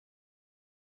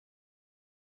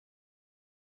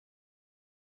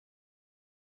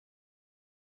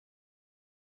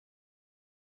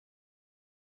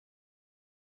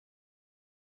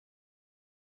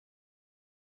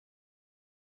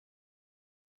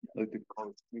I'd like to call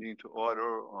this meeting to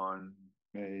order on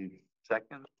May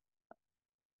 2nd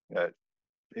at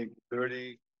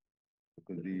 8:30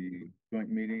 for the joint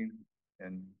meeting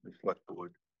and the select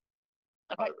board.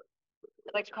 Okay.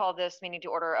 I'd like to call this meeting to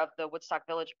order of the Woodstock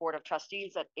Village Board of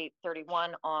Trustees at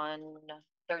 8:31 on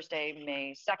Thursday,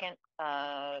 May 2nd,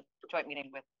 joint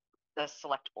meeting with the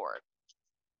select board.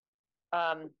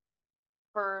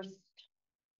 First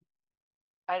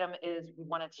item is we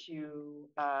wanted to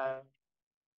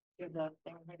give the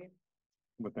thing maybe.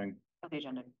 What thing? Oh, the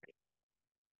agenda.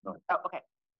 No. Oh, okay.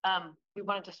 We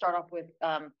wanted to start off with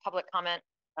public comment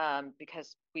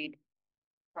because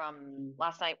from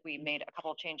last night, we made a couple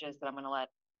of changes that I'm going to let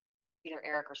either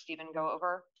Eric or Stephen go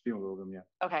over. Stephen will go over them,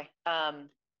 yeah. Okay.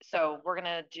 So we're going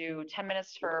to do 10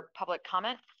 minutes for public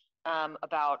comment,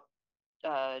 about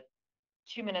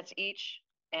 2 minutes each,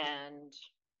 and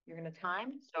you're going to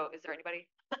time. So is there anybody,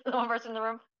 one person in the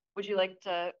room? Would you like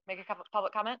to make a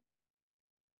public comment?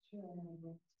 Sure.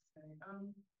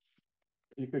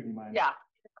 You could, you mind? Yeah.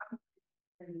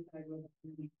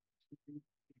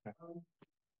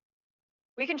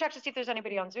 We can check to see if there's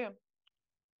anybody on Zoom.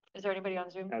 Is there anybody on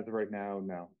Zoom? As of right now,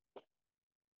 no.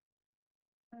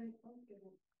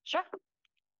 Sure.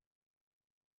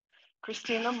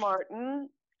 Christina Martin,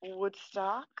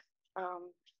 Woodstock.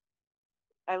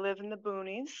 I live in the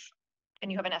boonies.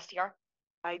 And you have an STR?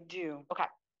 I do. Okay.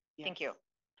 Yes. Thank you.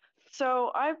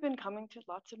 So I've been coming to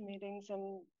lots of meetings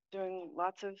and doing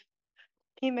lots of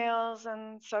emails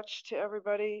and such to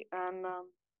everybody, and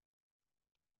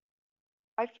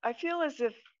I feel as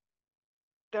if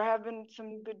there have been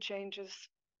some good changes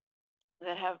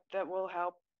that will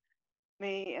help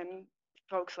me and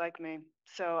folks like me.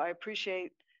 So I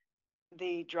appreciate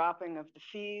the dropping of the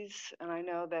fees, and I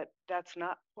know that that's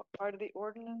not part of the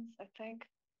ordinance. I think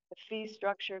the fee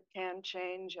structure can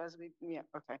change as we, yeah,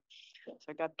 okay, so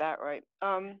I got that right.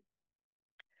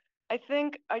 I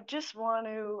think I just want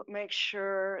to make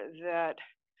sure that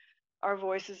our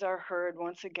voices are heard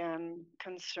once again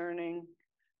concerning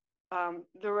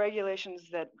the regulations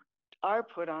that are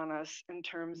put on us in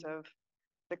terms of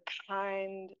the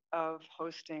kind of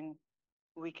hosting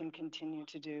we can continue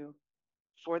to do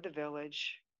for the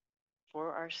village,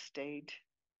 for our state,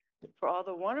 for all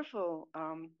the wonderful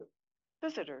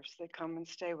visitors that come and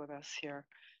stay with us here.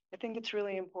 I think it's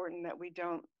really important that we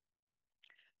don't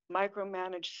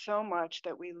micromanage so much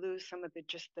that we lose some of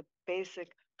just the basic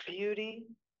beauty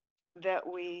that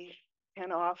we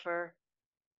can offer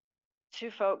to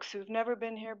folks who've never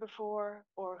been here before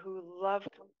or who love.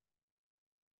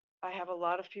 I have a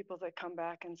lot of people that come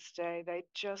back and stay. They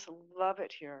just love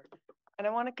it here. And I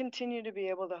want to continue to be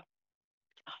able to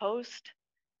host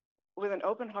with an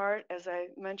open heart, as I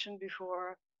mentioned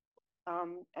before,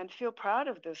 and feel proud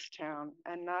of this town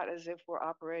and not as if we're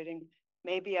operating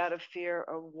maybe out of fear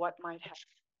of what might happen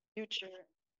in the future.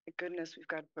 My goodness, we've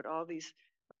got to put all these,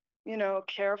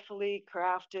 carefully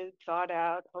crafted, thought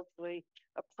out, hopefully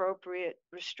appropriate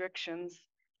restrictions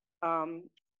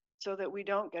so that we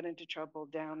don't get into trouble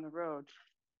down the road.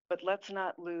 But let's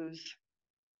not lose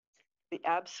the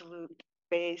absolute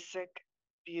basic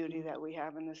beauty that we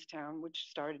have in this town, which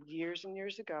started years and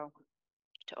years ago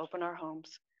to open our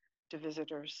homes to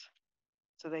visitors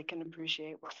so they can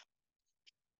appreciate what.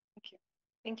 Thank you.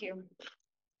 Thank you.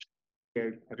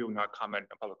 Okay, I will not comment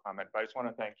on public comment, but I just want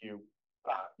to thank you.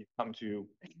 You've come to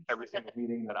every single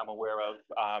meeting that I'm aware of.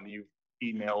 You've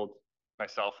emailed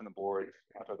myself and the board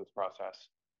throughout this process.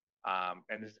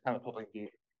 And this is kind of public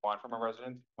engagement we want from our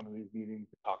residents. Come to these meetings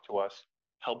to talk to us,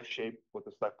 help shape what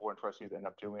the select board and trustees end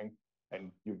up doing.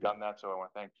 And you've done that, so I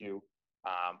want to thank you.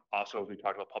 Also, as we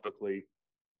talked about publicly,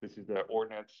 this is the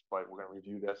ordinance, but we're going to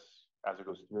review this as it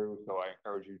goes through. So I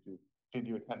encourage you to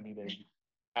continue to attend meetings,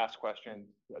 ask questions,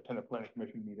 attend the planning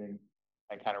commission meeting,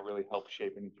 and kind of really help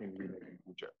shape any changes we make in the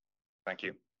future. Thank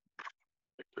you.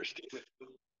 Christine,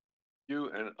 you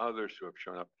and others who have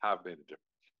shown up have made a difference.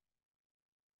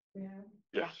 Yeah.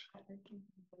 Yes.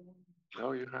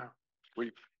 No, you have.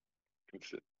 We've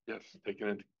yes, taken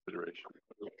into consideration.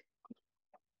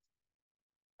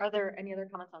 Are there any other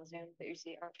comments on Zoom that you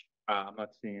see? I'm not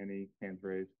seeing any hands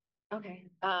raised. Okay.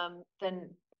 Then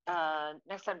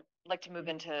next I'd like to move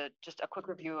into just a quick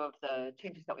review of the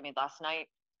changes that we made last night.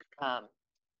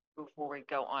 Before we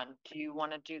go on, do you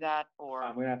want to do that, or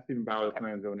I'm going to ask Stephen Bauer, the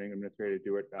plan zoning administrator, to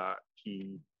do it.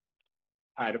 He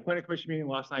had a planning commission meeting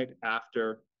last night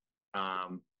after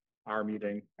our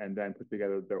meeting, and then put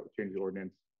together the change the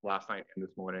ordinance last night and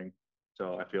this morning.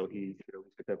 So I feel he should at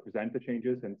least get to present the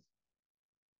changes, and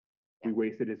we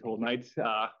wasted his whole night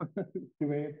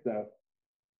doing it. So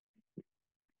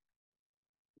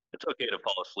it's okay to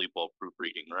fall asleep while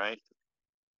proofreading, right?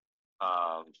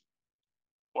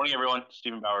 Morning, everyone.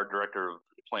 Stephen Bauer, Director of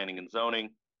Planning and Zoning.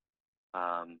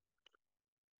 Just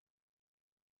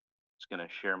going to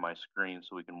share my screen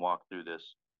so we can walk through this.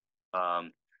 I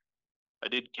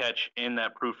did catch in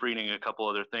that proofreading a couple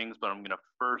other things, but I'm going to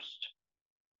first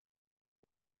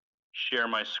share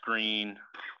my screen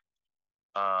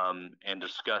and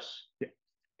discuss. So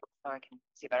I can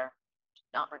see better.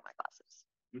 Not bring my glasses.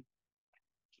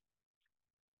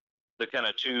 The kind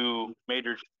of two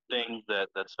major things that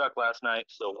stuck last night.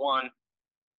 So one,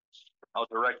 I'll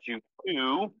direct you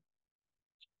to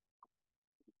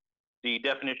the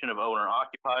definition of owner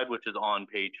occupied, which is on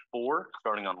page 4,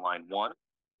 starting on line 1.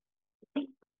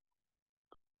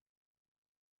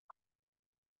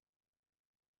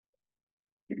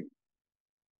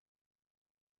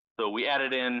 So we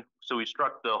added in, so we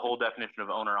struck the whole definition of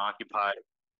owner occupied.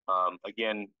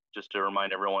 Again, just to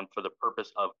remind everyone, for the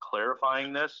purpose of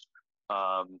clarifying this,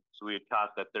 so we had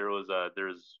caught that there's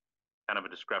kind of a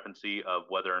discrepancy of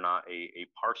whether or not a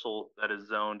parcel that is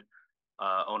zoned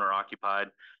owner occupied.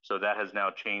 So that has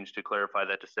now changed to clarify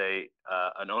that to say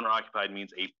an owner occupied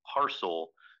means a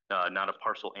parcel, not a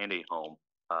parcel and a home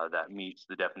that meets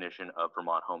the definition of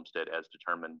Vermont homestead as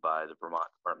determined by the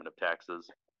Vermont Department of Taxes.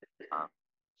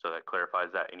 So that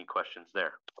clarifies that. Any questions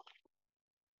there?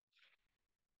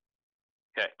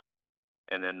 Okay.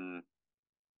 And then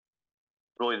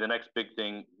really the next big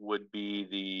thing would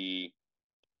be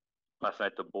last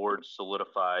night the board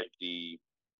solidified the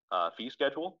fee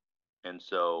schedule. And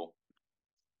so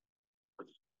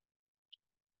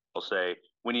I'll say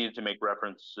we needed to make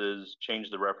references, change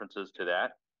the references to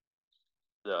that.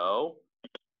 So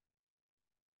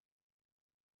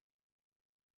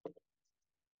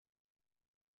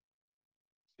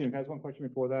Steve has one question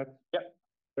before that. Yep.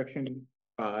 Section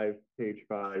 5, page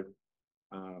 5,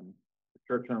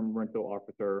 short-term rental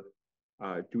officer.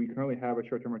 Do we currently have a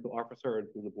short-term rental officer, or does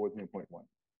the board need to appoint one?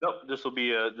 nope, this will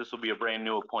be a brand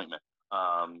new appointment.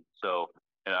 So,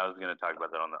 and I was going to talk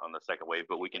about that on the second wave,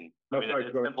 but we can. No, I mean, sorry,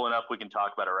 it's go ahead. simple enough. We can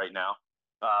talk about it right now.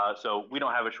 So we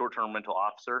don't have a short-term rental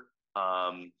officer.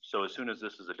 So as soon as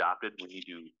this is adopted, we need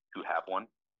to have one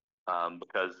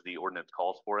because the ordinance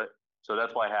calls for it. So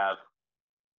that's why I have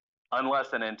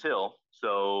unless and until,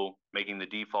 so making the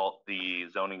default the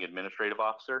zoning administrative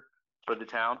officer for the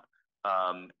town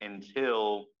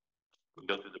until we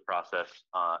go through the process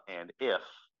and if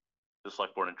the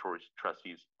select board and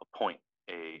trustees appoint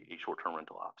a short-term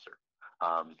rental officer.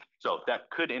 So that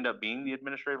could end up being the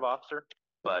administrative officer,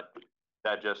 but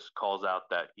that just calls out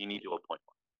that you need to appoint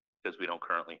one because we don't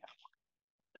currently have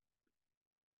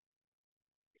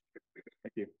one.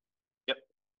 Thank you. Yep.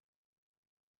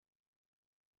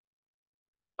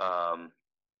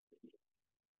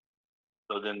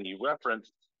 So then the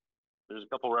reference, there's a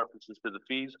couple references to the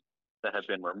fees that have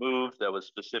been removed. That was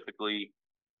specifically,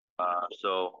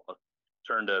 so I'll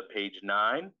turn to page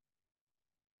 9,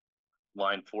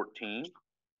 line 14.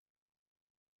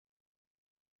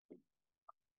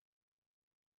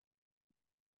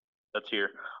 That's here.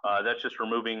 That's just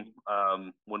removing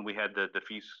when we had the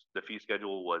fee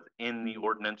schedule was in the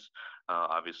ordinance.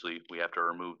 Obviously, we have to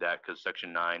remove that because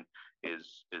section 9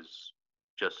 is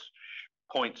just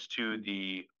points to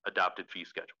the adopted fee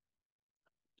schedule.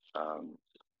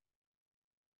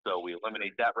 So we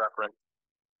eliminate that reference,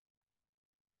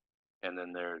 and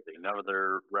then there's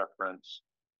another reference.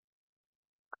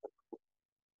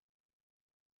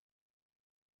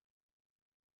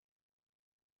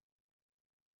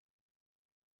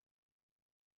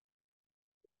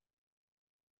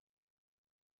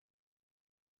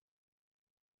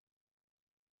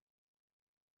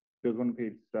 There's one on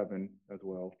page 7 as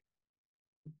well.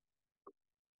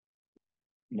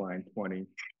 Line 20.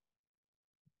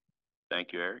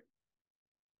 Thank you, Eric.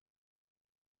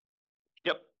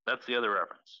 Yep, that's the other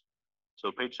reference.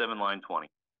 So page 7, line 20.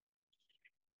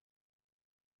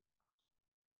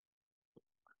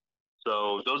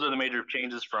 So those are the major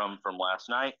changes from last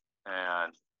night.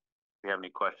 And if you have any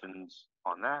questions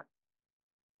on that.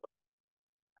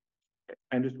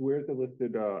 And just where's the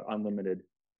listed unlimited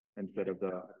instead of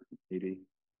the 80?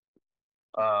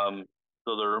 So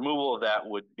the removal of that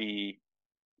would be,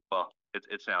 well,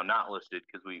 it's now not listed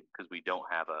because we don't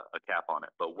have a cap on it.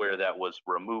 But where that was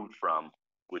removed from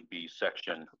would be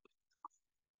section.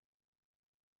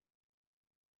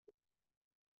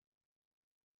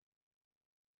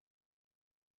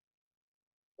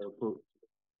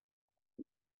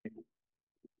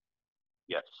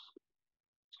 Yes.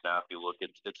 Now, if you look,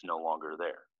 it's no longer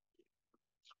there.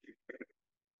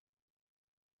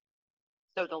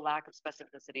 So the lack of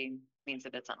specificity means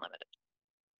that it's unlimited.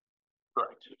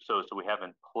 Correct. So we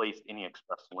haven't placed any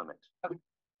express limit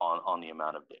on the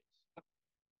amount of days.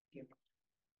 The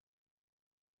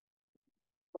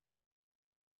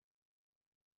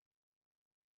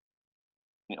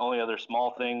only other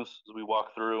small things as we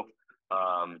walk through,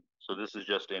 so this is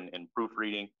just in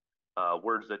proofreading,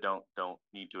 words that don't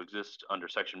need to exist under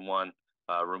section 1,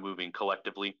 removing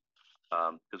collectively,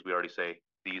 because we already say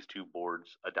these two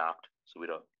boards adopt, so we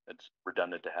don't, it's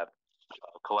redundant to have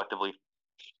collectively.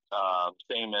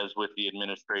 Same as with the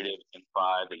administrative in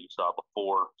 5 that you saw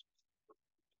before.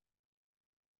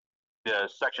 The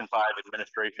section 5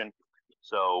 administration.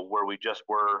 So where we just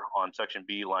were on section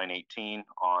B, line 18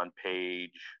 on page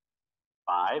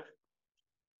 5.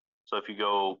 So if you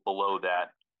go below that,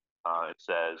 it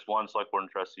says 1 select board and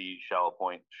trustee shall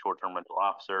appoint short-term rental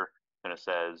officer. And it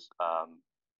says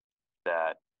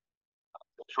that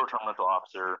short-term rental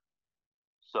officer,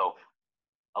 so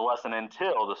unless and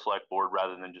until the select board,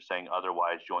 rather than just saying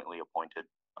otherwise jointly appointed,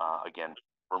 again,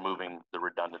 removing the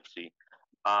redundancy.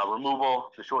 Removal,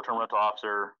 the short-term rental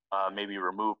officer may be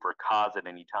removed for cause at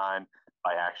any time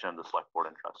by action of the select board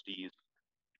and trustees.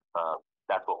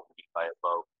 That's what we mean by a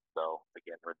vote. So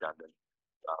again, redundant.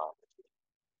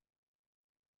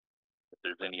 If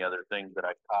there's any other things that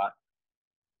I caught.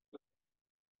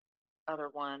 Other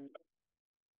one.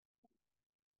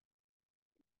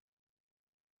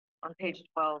 On page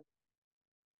 12,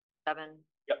 7.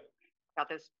 Yep. Got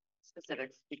those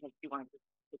specifics because you wanted to,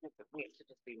 because it needs to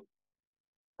just be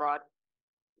broad.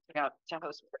 About to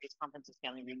host various conferences,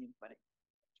 family reunions, wedding.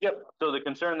 Yep. So the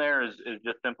concern there is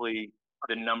just simply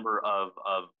the number of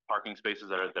parking spaces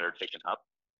that are taken up.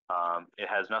 It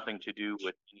has nothing to do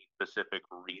with any specific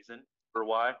reason for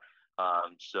why.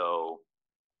 So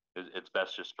it's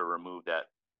best just to remove that,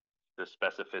 the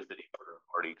specificity for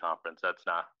a party conference. That's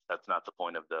not the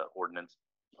point of the ordinance.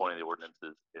 The point of the ordinance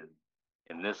is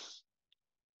in this,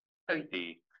 So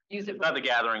use it it's not the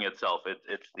gathering itself.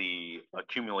 It's the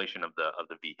accumulation of the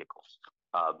vehicles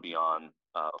beyond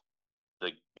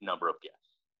the number of guests.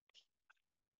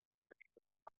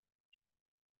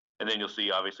 And then you'll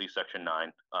see obviously section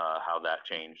 9, how that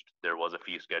changed. There was a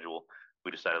fee schedule. We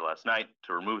decided last night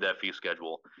to remove that fee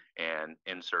schedule and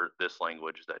insert this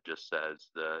language that just says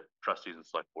the trustees and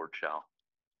select board shall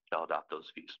adopt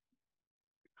those fees.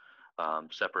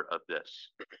 Separate of this.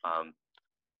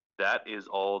 That is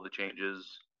all the changes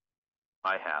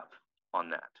I have on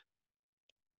that.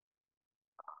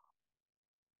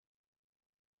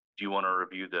 Do you want to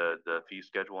review the fee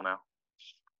schedule now?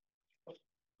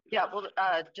 Yeah, well,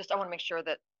 just I want to make sure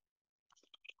that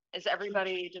is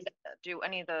everybody, do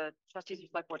any of the trustees or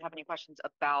select board have any questions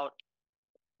about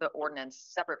the ordinance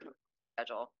separate from the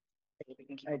schedule?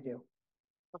 I do.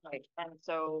 Okay, and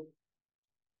so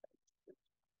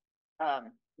we're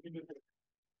gonna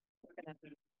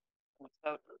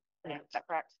vote. Is that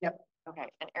correct? Yep. Okay,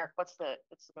 and Eric, what's the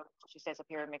she stays up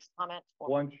here and makes a comment? Or-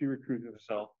 Once she recruits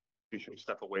herself, she should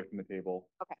step away from the table.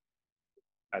 Okay.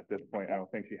 At this point, I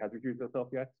don't think she has recused herself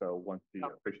yet, so once she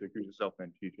officially recused herself,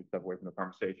 then she should step away from the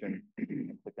conversation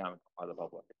and sit down with the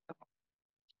public.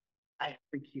 I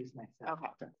recuse myself.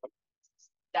 Okay.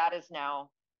 That is now,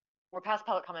 we're past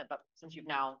public comment, but since you've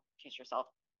now recused yourself,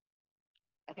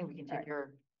 I think we can take Right.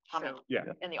 your comment Yeah.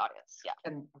 in the audience. Yeah.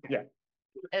 And, Yeah.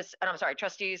 And I'm sorry,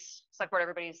 trustees, select board,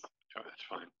 everybody's, Oh, that's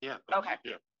fine. Yeah. Okay.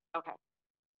 Yeah. okay.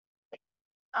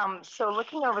 So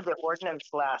looking over the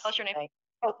ordinance last What's your name? night-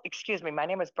 Oh, excuse me, my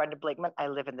name is Brenda Blakeman. I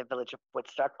live in the village of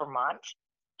Woodstock, Vermont.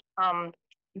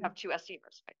 You have 2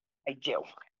 SDers, right? I do.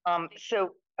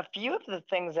 So a few of the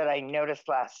things that I noticed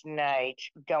last night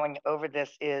going over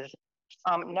this is,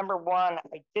 number one,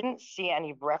 I didn't see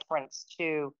any reference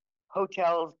to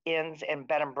hotels, inns, and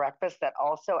bed and breakfast that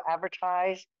also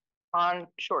advertise on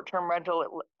short-term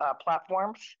rental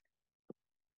platforms.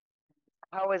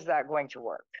 How is that going to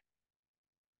work?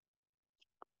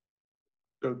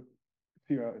 So,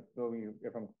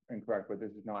 if I'm incorrect, but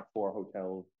this is not for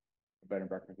hotels, bed and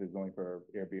breakfast, is only for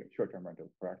Airbnb, short-term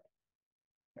rentals, correct?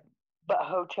 But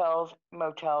hotels,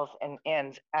 motels, and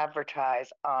inns advertise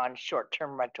on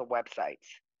short-term rental websites.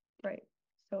 Right,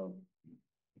 so,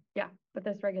 yeah, but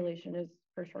this regulation is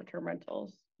for short-term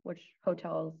rentals, which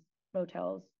hotels,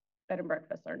 motels, bed and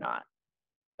breakfasts are not.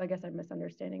 I guess I'm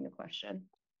misunderstanding the question.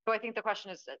 So I think the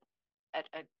question is, do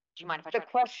you mind if I The try?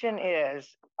 question is,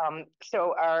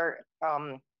 so our,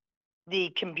 the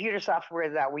computer software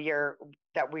that we are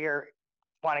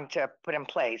wanting to put in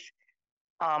place,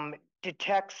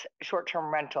 detects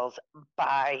short-term rentals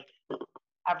by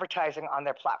advertising on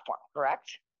their platform, correct?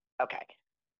 Okay.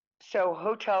 So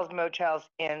hotels, motels,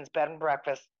 inns, bed and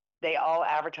breakfast, they all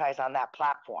advertise on that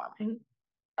platform. Mhm.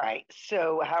 All right,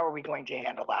 so how are we going to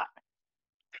handle that?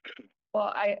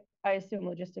 Well, I assume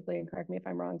logistically, and correct me if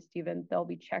I'm wrong, Stephen, they'll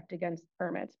be checked against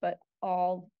permits, but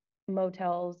all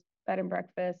motels, bed and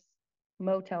breakfasts,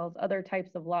 motels, other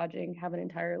types of lodging have an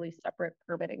entirely separate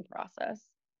permitting process.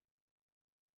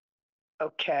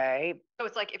 Okay, So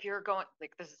it's like if you're going,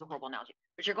 like, this is a horrible analogy,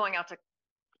 but you're going out to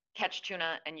catch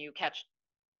tuna and you catch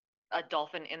a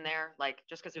dolphin in there, like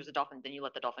just because there's a dolphin, then you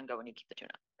let the dolphin go and you keep the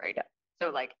tuna, right? Yeah.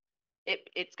 So like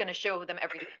it's going to show them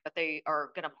everything, but they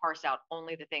are going to parse out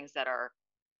only the things that are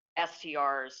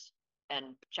STRs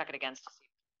and check it against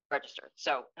register.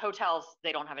 So hotels,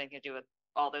 they don't have anything to do with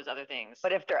all those other things.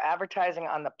 but if they're advertising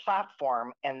on the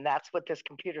platform and that's what this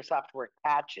computer software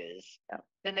catches,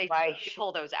 then they why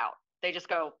pull those out. They just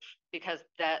go because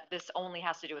this only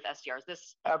has to do with STRs. This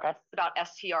is okay, about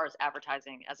STRs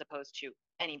advertising as opposed to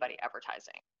anybody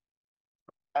advertising.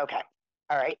 okay,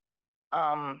 all right.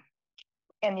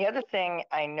 And the other thing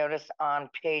I noticed on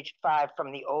page 5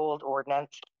 from the old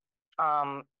ordinance,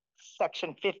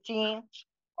 section 15,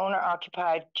 owner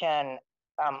occupied can,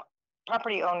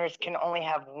 property owners can only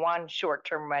have one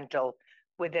short-term rental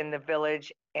within the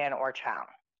village and or town.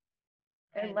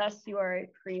 Unless you are a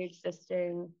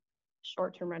pre-existing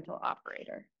short-term rental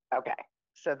operator. Okay,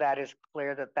 so that is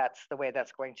clear that that's the way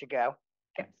that's going to go.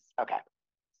 Yes. Okay,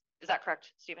 Is that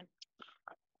correct, Stephen?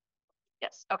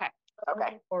 Yes, okay. okay,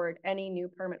 Moving forward, any new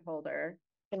permit holder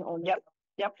can only. Yep.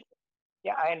 yep,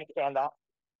 yeah, I understand that.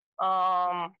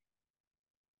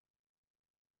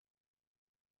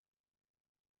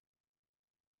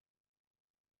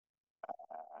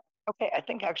 Okay, I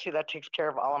think actually that takes care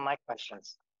of all of my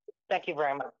questions. Thank you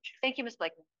very much. Thank you, Ms.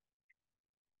 Blake.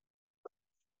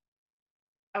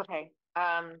 Okay,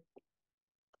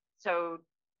 so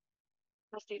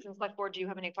trustees and select board, do you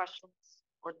have any questions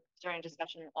or is there any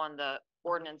discussion on the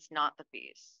ordinance, not the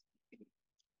fees?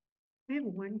 I have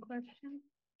one question.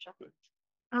 Sure.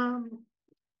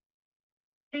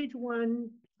 Page 1,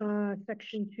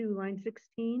 section 2, line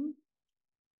 16.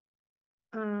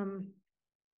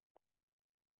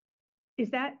 Is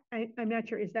that, I'm not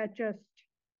sure, is that just,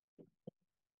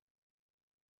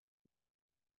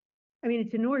 I mean,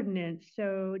 it's an ordinance,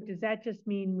 so does that just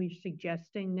mean we're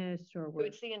suggesting this or So we're,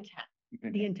 it's the intent.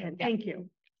 the intent? Yeah. Thank you.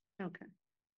 Okay.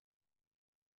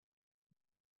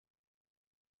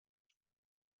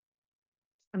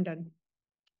 I'm done.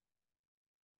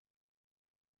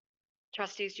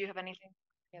 Trustees, do you have anything?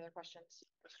 Any other questions?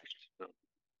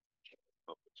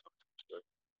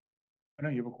 I know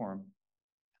you have a quorum.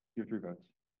 You have 3 votes.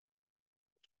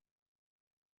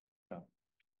 So,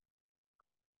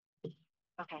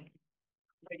 Okay.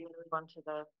 Ready to move on to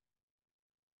the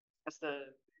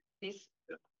fees?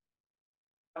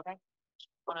 Okay.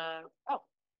 Oh,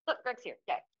 look, Greg's here.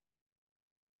 Okay.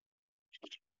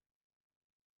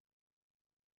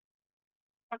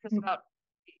 Talk to us about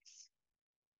fees.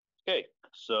 Okay,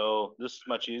 so this is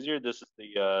much easier. This is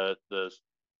the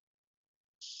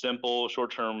simple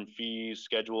short-term fee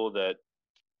schedule that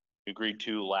we agreed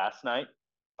to last night.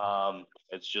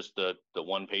 It's just the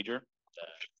one pager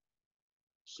that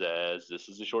says this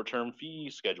is a short-term fee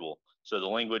schedule. So the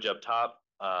language up top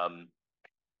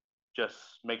just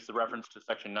makes the reference to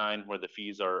section 9 where the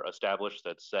fees are established,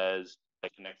 that says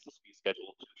that connects this fee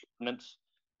schedule to the ordinance,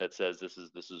 that says this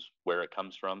is where it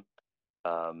comes from.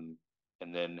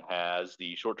 And then has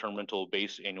the short-term rental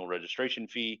base annual registration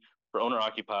fee for owner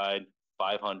occupied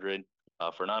 500,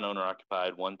 for non-owner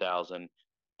occupied 1,000.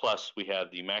 Plus we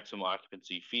have the maximum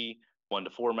occupancy fee. 1 to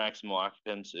 4 maximum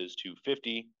occupants is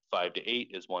 250, 5 to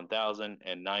 8 is 1,000,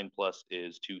 and 9 plus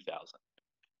is 2,000.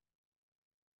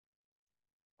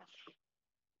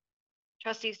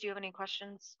 Trustees, do you have any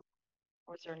questions?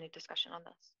 Or is there any discussion on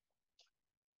this?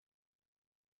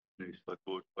 Any select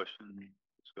board question,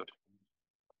 discussion?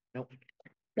 Nope.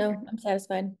 No, I'm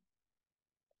satisfied.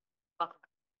 Welcome.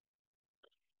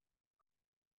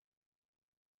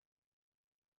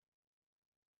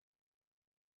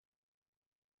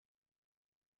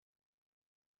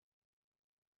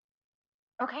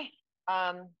 Okay,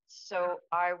 so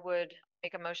I would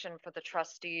make a motion for the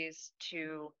trustees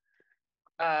to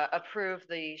approve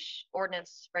the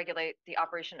ordinance regulate the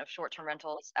operation of short-term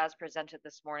rentals as presented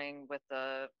this morning with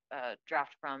the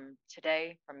draft from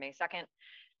today, from May 2nd.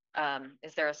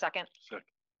 Is there a second? Second.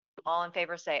 All in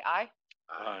favor, say aye.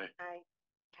 Aye. Aye.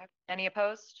 Okay. Any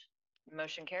opposed?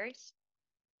 Motion carries.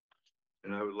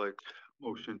 And I would like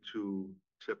motion to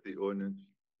accept the ordinance,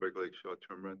 regulate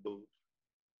short-term rentals.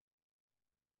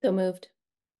 So moved.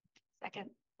 Second.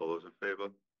 All those in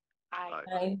favor? Aye.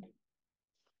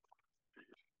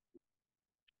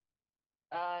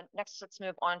 Aye. Next, let's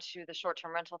move on to the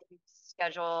short-term rental fee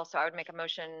schedule. So I would make a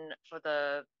motion for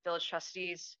the village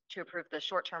trustees to approve the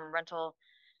short-term rental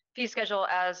fee schedule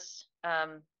as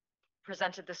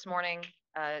presented this morning.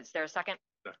 Is there a second?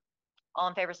 Yeah. All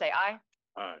in favor, say aye.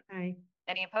 Aye.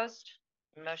 Any opposed?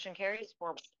 Motion carries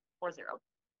 4-0.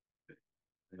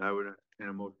 And I would entertain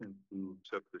a motion to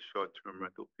accept the short-term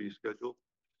rental fee schedule.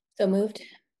 So moved.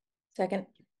 Second.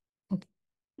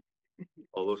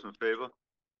 All those in favor?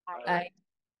 Aye.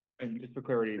 And just for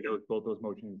clarity, both those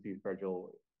motions, fee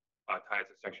schedule ties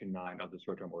to section 9 of the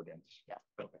short-term ordinance. Yeah.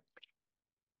 Okay.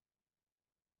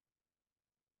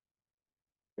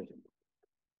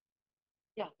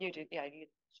 Yeah, you do. Yeah, you.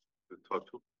 To talk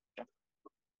to?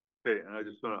 Okay, and I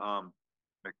just want to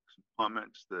make some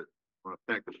comments that I want to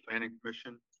thank the planning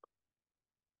commission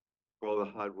for all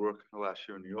the hard work last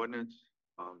year in the ordinance.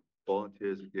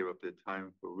 Volunteers that gave up their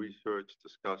time for research,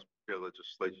 discuss, prepare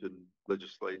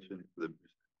legislation for the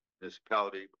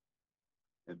municipality,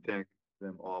 and thank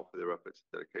them all for their efforts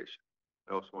and dedication.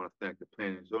 I also want to thank the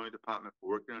planning and zoning department for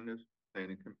working on this, the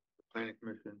planning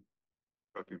commission,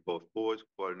 repping both boards,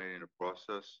 coordinating the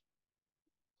process,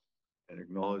 and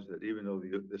acknowledge that even though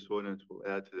this ordinance will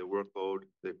add to their workload,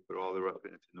 they put all their effort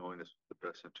into knowing this is the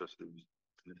best interest of the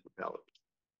municipality.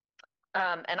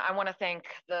 And I want to thank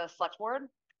the select board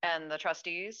and the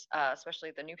trustees,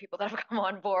 especially the new people that have come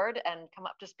on board and come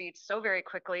up to speed so very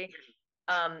quickly.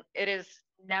 It is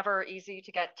never easy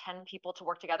to get 10 people to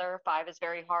work together. 5 is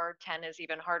very hard. 10 is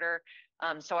even harder.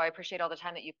 So I appreciate all the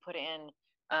time that you put in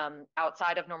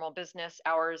outside of normal business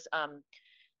hours.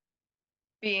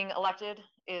 Being elected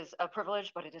is a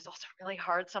privilege, but it is also really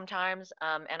hard sometimes.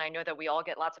 And I know that we all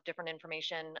get lots of different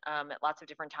information at lots of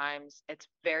different times. It's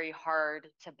very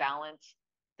hard to balance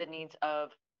the needs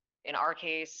of, in our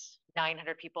case,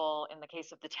 900 people, in the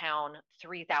case of the town,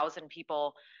 3,000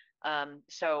 people.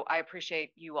 So I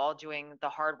appreciate you all doing the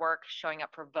hard work, showing up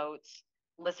for votes,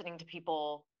 listening to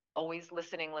people, always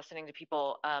listening to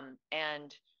people,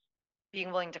 and being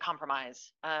willing to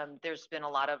compromise. There's been a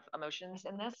lot of emotions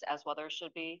in this, as well there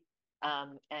should be,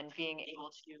 and being able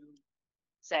to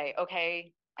say,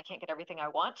 okay, I can't get everything I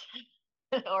want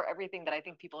or everything that I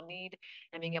think people need,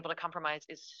 and being able to compromise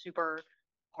is super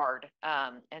hard.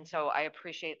 And so I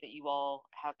appreciate that you all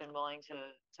have been willing to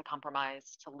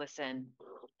compromise, to listen,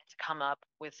 to come up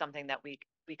with something that we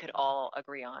could all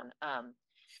agree on.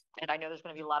 And I know there's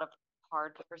going to be a lot of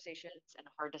hard conversations and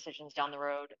hard decisions down the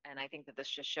road. And I think that this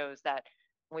just shows that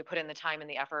when we put in the time and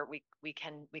the effort, we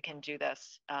can do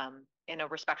this in a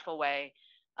respectful way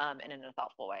and in a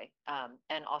thoughtful way.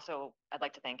 And also, I'd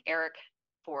like to thank Eric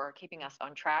for keeping us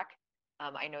on track.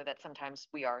 I know that sometimes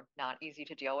we are not easy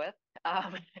to deal with.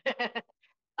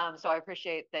 So I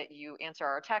appreciate that you answer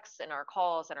our texts and our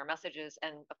calls and our messages,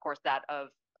 and of course that of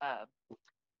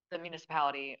the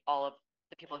municipality, all of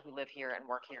the people who live here and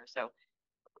work here. So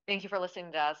thank you for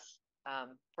listening to us,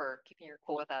 for keeping your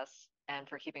cool with us, and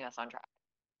for keeping us on track.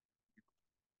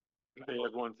 Can I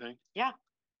add one thing? Yeah.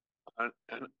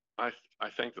 And I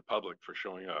thank the public for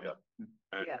showing up. Yeah.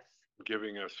 And Yes.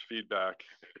 giving us feedback,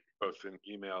 both in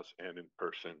emails and in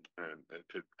person, and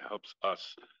it helps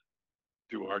us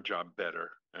do our job better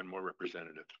and more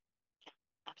representative.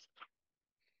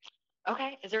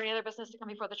 Okay, is there any other business to come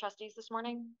before the trustees this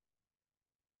morning?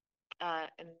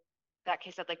 In that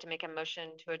case, I'd like to make a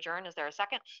motion to adjourn. Is there a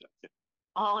second?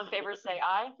 All in favor, say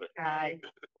aye. Aye.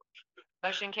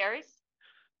 Motion carries.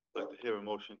 I'd like to hear a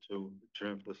motion to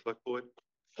adjourn for the select board.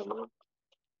 Do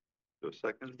a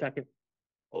second? Second.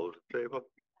 All those in favor?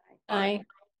 Aye.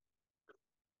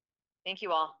 Thank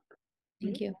you all.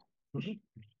 Thank you.